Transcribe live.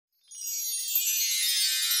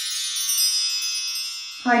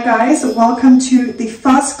Hi guys, welcome to the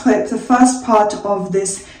first clip, the first part of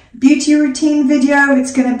this beauty routine video.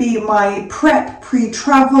 It's going to be my prep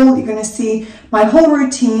pre-travel. You're going to see my whole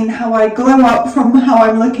routine, how I glow up from how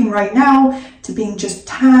I'm looking right now to being just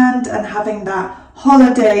tanned and having that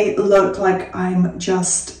holiday look like I'm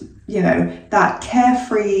just, you know, that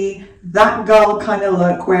carefree, that girl kind of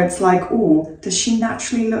look where it's like, oh, does she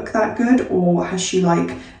naturally look that good, or has she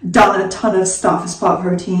like done a ton of stuff as part of her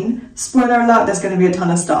routine? Spoiler alert, there's going to be a ton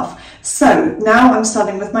of stuff. So now I'm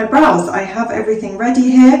starting with my brows. I have everything ready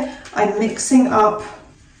here. I'm mixing up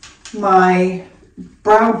my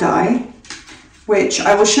brow dye, which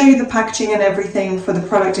I will show you the packaging and everything for the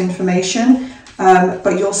product information,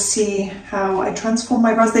 but you'll see how I transform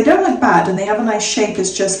my brows. They don't look bad and they have a nice shape.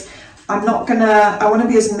 It's just I want to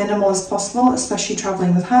be as minimal as possible, especially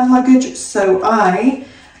traveling with hand luggage. So I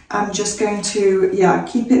am just going to,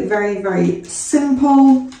 keep it very, very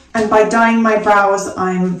simple. And by dyeing my brows,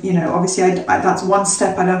 I'm, you know, obviously that's one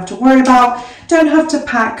step I don't have to worry about. Don't have to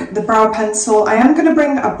pack the brow pencil. I am going to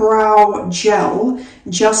bring a brow gel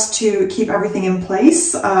just to keep everything in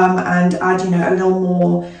place and add, you know, a little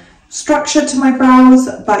more structure to my brows.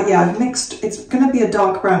 But yeah, I've mixed, it's going to be a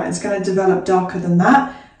dark brown. It's going to develop darker than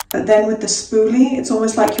that. But then with the spoolie, it's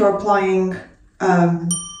almost like you're applying,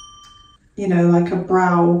 you know, like a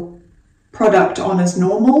brow product on as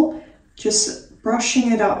normal, just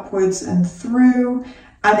brushing it upwards and through,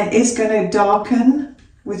 and it is going to darken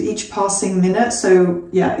with each passing minute. So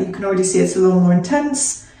yeah, you can already see it's a little more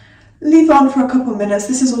intense. Leave on for a couple minutes.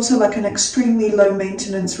 This is also like an extremely low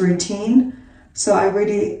maintenance routine. So I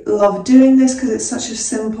really love doing this because it's such a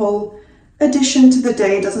simple addition to the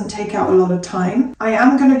day. It doesn't take out a lot of time. I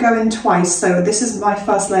am going to go in twice, so this is my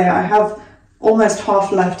first layer. I have almost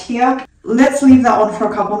half left here. Let's leave that on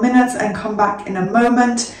for a couple minutes and come back in a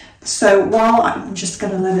moment. So while I'm just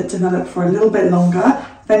going to let it develop for a little bit longer,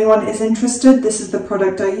 if anyone is interested, this is the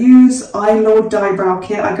product I use. Lord Dye Brow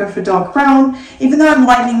Kit. I go for dark brown, even though I'm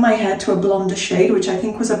lightening my hair to a blonder shade, which I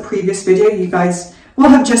think was a previous video you guys will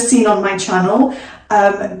have just seen on my channel.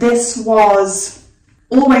 This was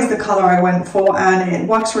always the color I went for, and it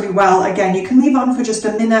works really well. Again, you can leave it on for just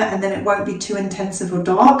a minute and then it won't be too intensive or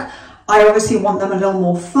dark. I obviously want them a little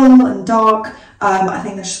more full and dark. I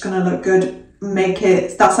think that's just going to look good.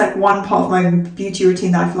 That's like one part of my beauty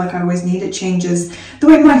routine that I feel like I always need. It changes the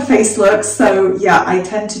way my face looks. So yeah, I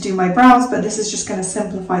tend to do my brows, but this is just going to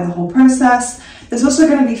simplify the whole process. There's also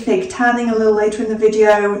going to be fake tanning a little later in the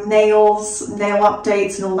video, nails, nail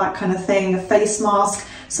updates and all that kind of thing, a face mask,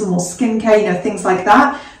 some more skincare, you know, things like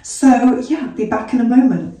that. So yeah, be back in a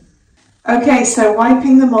moment. Okay, so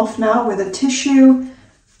wiping them off now with a tissue.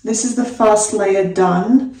 This is the first layer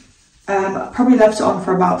done. I probably left it on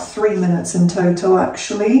for about 3 minutes in total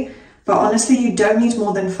actually, but honestly you don't need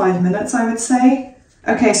more than 5 minutes, I would say.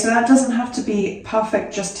 Okay, so that doesn't have to be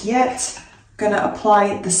perfect just yet. I'm gonna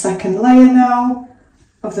apply the second layer now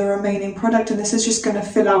of the remaining product, and this is just gonna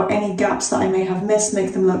fill out any gaps that I may have missed,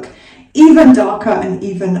 make them look even darker and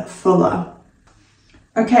even fuller.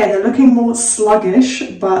 Okay, they're looking more sluggish,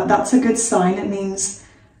 but that's a good sign. It means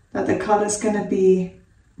that the color's gonna be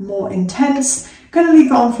more intense. Gonna leave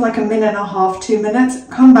it on for like a minute and a half, 2 minutes,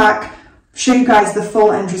 come back, show you guys the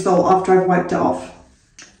full end result after I've wiped it off.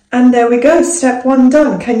 And there we go, step one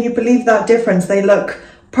done. Can you believe that difference? They look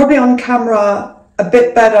probably on camera a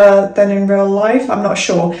bit better than in real life, I'm not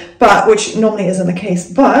sure, but which normally isn't the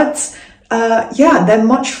case, but yeah, they're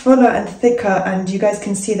much fuller and thicker, and you guys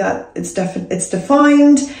can see that it's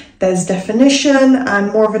defined, there's definition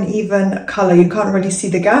and more of an even color. You can't really see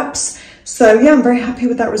the gaps. So yeah, I'm very happy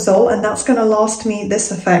with that result, and that's going to last me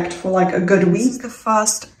this effect for like a good week. This is the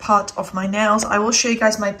first part of my nails. I will show you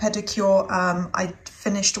guys my pedicure. I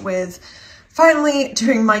finished with finally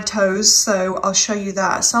doing my toes, so I'll show you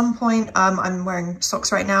that at some point. I'm wearing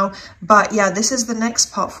socks right now, but yeah, this is the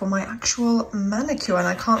next part for my actual manicure, and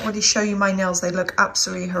I can't really show you my nails. They look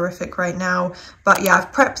absolutely horrific right now, but yeah,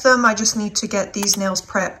 I've prepped them. I just need to get these nails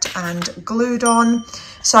prepped and glued on.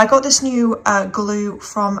 So I got this new glue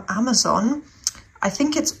from Amazon. I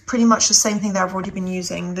think it's pretty much the same thing that I've already been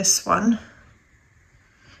using, this one.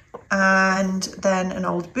 And then an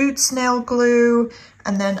old Boots nail glue.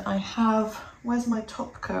 And then I have, where's my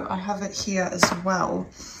top coat? I have it here as well.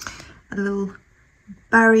 A little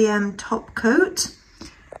Barry M top coat.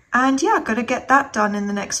 And yeah, gotta get that done in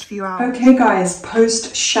the next few hours. Okay guys,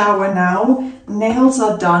 post shower now. Nails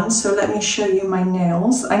are done, so let me show you my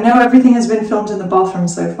nails. I know everything has been filmed in the bathroom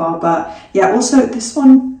so far, but yeah, also this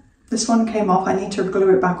one came off. I need to glue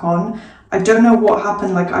it back on. I don't know what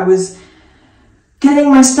happened, like I was getting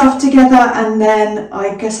my stuff together, and then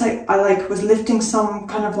I guess I like was lifting some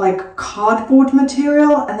kind of like cardboard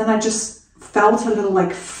material, and then I just felt a little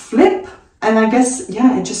like flip, and I guess,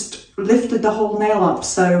 yeah, it just lifted the whole nail up.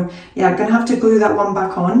 So yeah, I'm gonna have to glue that one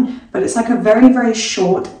back on, but it's like a very, very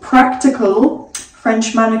short, practical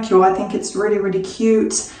French manicure. I think it's really, really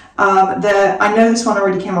cute. I know this one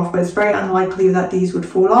already came off, but it's very unlikely that these would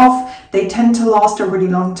fall off. They tend to last a really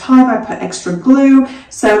long time. I put extra glue,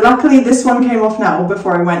 so luckily this one came off now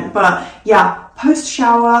before I went. But yeah, post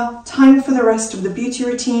shower, time for the rest of the beauty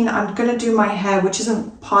routine. I'm gonna do my hair, which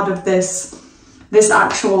isn't part of this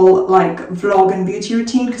actual like vlog and beauty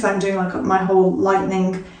routine, because I'm doing like my whole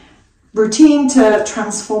lightening routine to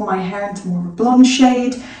transform my hair into more of a blonde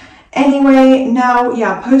shade. Anyway, now,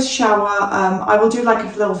 yeah, post shower, I will do like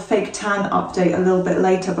a little fake tan update a little bit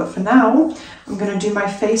later, but for now, I'm going to do my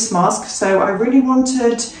face mask. So I really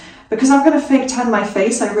wanted, because I'm going to fake tan my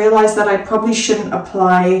face, I realized that I probably shouldn't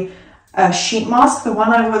apply a sheet mask. The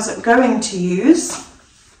one I was going to use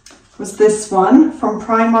was this one from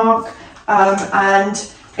Primark, and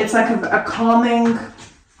it's like a calming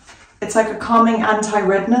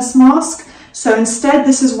anti-redness mask. So instead,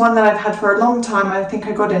 this is one that I've had for a long time. I think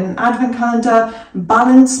I got it in an advent calendar,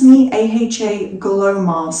 Balance Me AHA Glow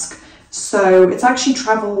Mask. So it's actually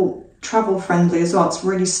travel friendly as well. It's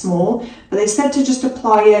really small, but they said to just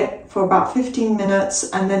apply it for about 15 minutes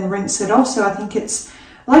and then rinse it off. So I think it's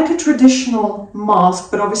like a traditional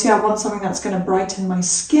mask, but obviously I want something that's going to brighten my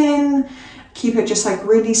skin, keep it just like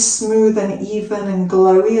really smooth and even and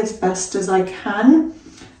glowy as best as I can.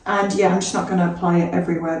 And yeah, I'm just not going to apply it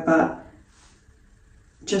everywhere, but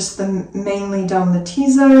just mainly down the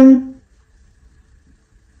T-zone.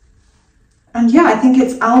 And yeah, I think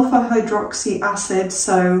it's alpha hydroxy acid,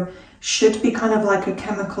 so should be kind of like a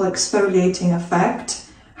chemical exfoliating effect.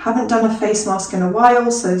 Haven't done a face mask in a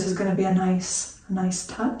while, so this is going to be a nice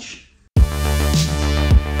touch.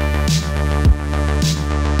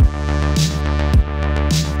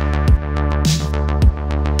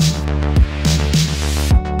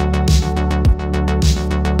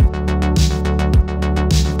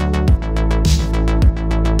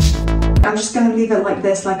 I'm just going to leave it like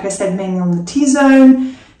this, like I said, mainly on the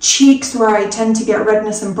T-zone. Cheeks, where I tend to get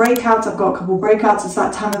redness and breakouts. I've got a couple breakouts. It's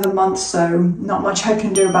that time of the month, so not much I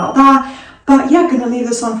can do about that. But yeah, going to leave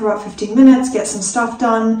this on for about 15 minutes, get some stuff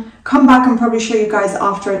done, come back and probably show you guys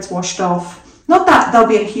after it's washed off. Not that there'll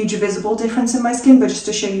be a huge visible difference in my skin, but just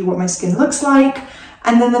to show you what my skin looks like.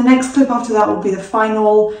 And then the next clip after that will be the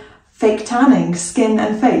final fake tanning, skin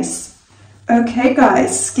and face. Okay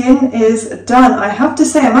guys, skin is done. I have to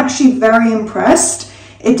say I'm actually very impressed.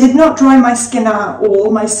 It did not dry my skin out at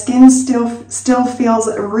all. My skin still feels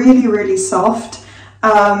really, really soft.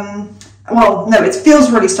 Well, no, it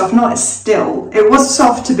feels really soft, not as still. It was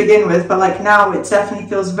soft to begin with, but like now it definitely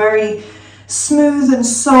feels very smooth and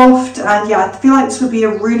soft. And yeah, I feel like this would be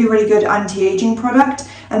a really, really good anti-aging product.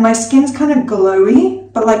 And my skin's kind of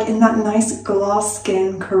glowy, but like in that nice glass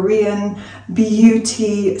skin, Korean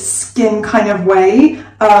beauty skin kind of way,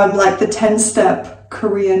 like the 10-step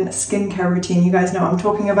Korean skincare routine. You guys know what I'm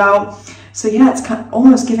talking about. So yeah, it's kind of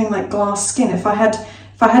almost giving like glass skin. If I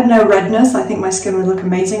had no redness, I think my skin would look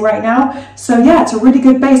amazing right now. So yeah, it's a really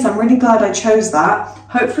good base. I'm really glad I chose that.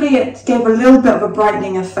 Hopefully it gave a little bit of a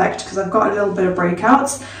brightening effect because I've got a little bit of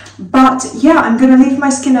breakouts. But yeah, I'm going to leave my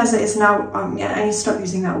skin as it is now. Yeah, I need to stop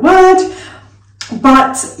using that word.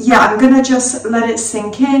 But yeah, I'm going to just let it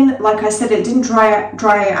sink in. Like I said, it didn't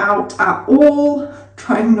dry out at all.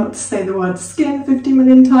 Trying not to say the word skin 50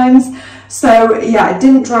 million times. So yeah, it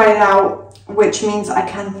didn't dry it out, which means I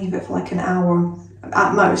can leave it for like an hour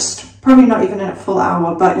at most. Probably not even a full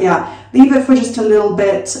hour, but yeah, leave it for just a little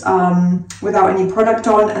bit without any product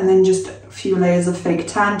on, and then just a few layers of fake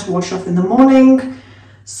tan to wash off in the morning.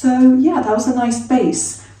 So yeah, that was a nice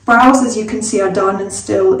base. Brows, as you can see, are done and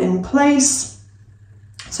still in place.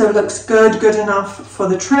 So it looks good enough for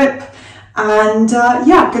the trip. And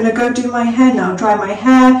yeah, I'm gonna go do my hair now, dry my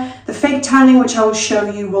hair. The fake tanning, which I will show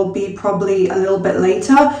you, will be probably a little bit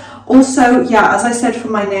later. Also, yeah, as I said for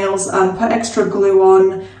my nails, put extra glue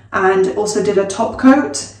on and also did a top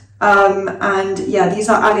coat. And yeah, these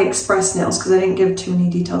are AliExpress nails because I didn't give too many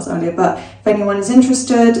details earlier, but if anyone is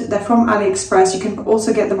interested, they're from AliExpress. You can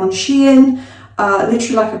also get them on Shein,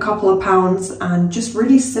 literally like a couple of pounds, and just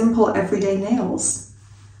really simple everyday nails.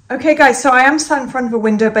 Okay guys, so I am sat in front of a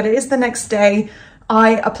window, but it is the next day.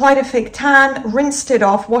 I applied a fake tan, rinsed it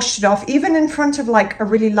off, washed it off. Even in front of like a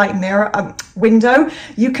really light mirror window,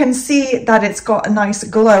 you can see that it's got a nice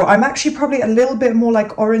glow. I'm actually probably a little bit more like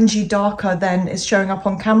orangey darker than is showing up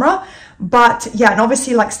on camera. But yeah, and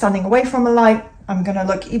obviously like standing away from a light, I'm gonna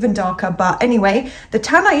look even darker. But anyway, the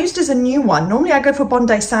tan I used is a new one. Normally I go for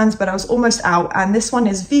Bondi Sands, but I was almost out, and this one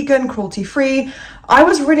is vegan, cruelty-free. I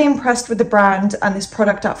was really impressed with the brand and this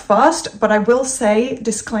product at first, but I will say,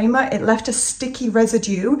 disclaimer, it left a sticky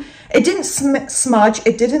residue. It didn't smudge,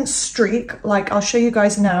 it didn't streak, like I'll show you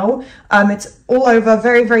guys now. It's all over,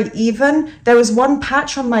 very, very even. There was one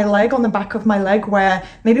patch on my leg, on the back of my leg, where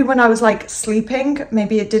maybe when I was like sleeping,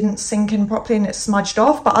 maybe it didn't sink in properly and it smudged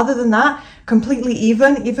off. But other than that, completely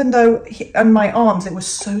even though on my arms it was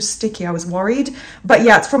so sticky, I was worried. But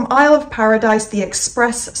yeah, it's from Isle of Paradise, the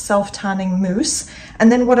Express Self-Tanning Mousse.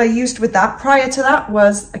 And then what I used with that prior to that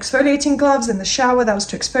was exfoliating gloves in the shower. That was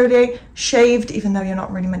to exfoliate, shaved, even though you're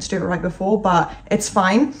not really meant to do it right before, but it's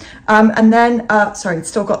fine. And then, sorry, it's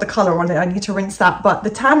still got the color on it. I need to rinse that, but the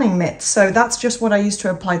tanning mitt. So that's just what I used to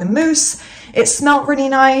apply the mousse. It smelled really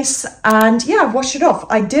nice, and yeah, I've washed it off.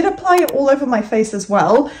 I did apply it all over my face as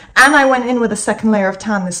well, and I went in with a second layer of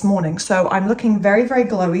tan this morning. So I'm looking very, very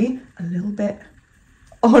glowy, a little bit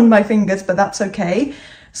on my fingers, but that's okay.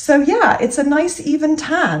 So yeah, it's a nice even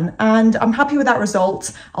tan, and I'm happy with that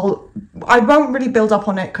result. I won't really build up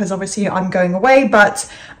on it because obviously I'm going away, but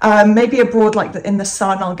maybe abroad, like in the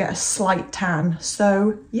sun, I'll get a slight tan.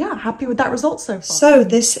 So yeah, happy with that result so far. So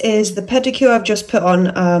this is the pedicure I've just put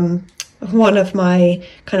on one of my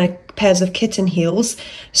kind of pairs of kitten heels.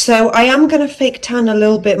 So I am going to fake tan a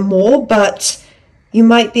little bit more, but you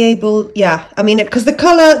might be able, yeah, I mean, because the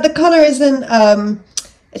color isn't,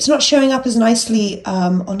 it's not showing up as nicely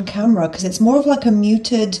on camera, because it's more of like a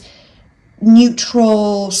muted,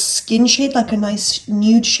 neutral skin shade, like a nice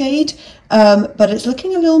nude shade. But it's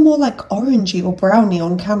looking a little more like orangey or browny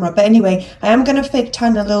on camera. But anyway, I am going to fake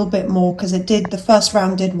tan a little bit more because the first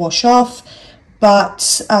round did wash off.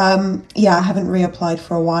 But yeah, I haven't reapplied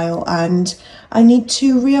for a while, and I need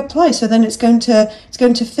to reapply. So then it's going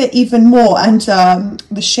to fit even more, and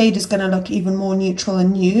the shade is going to look even more neutral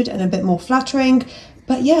and nude and a bit more flattering.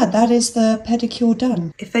 But yeah, that is the pedicure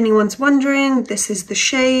done. If anyone's wondering, this is the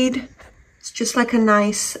shade. It's just like a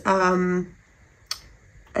nice kind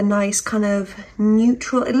of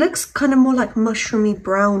neutral. It looks kind of more like mushroomy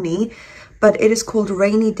brownie, but it is called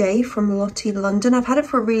Rainy Day from Lottie London. I've had it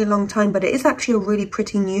for a really long time, but it is actually a really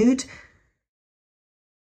pretty nude.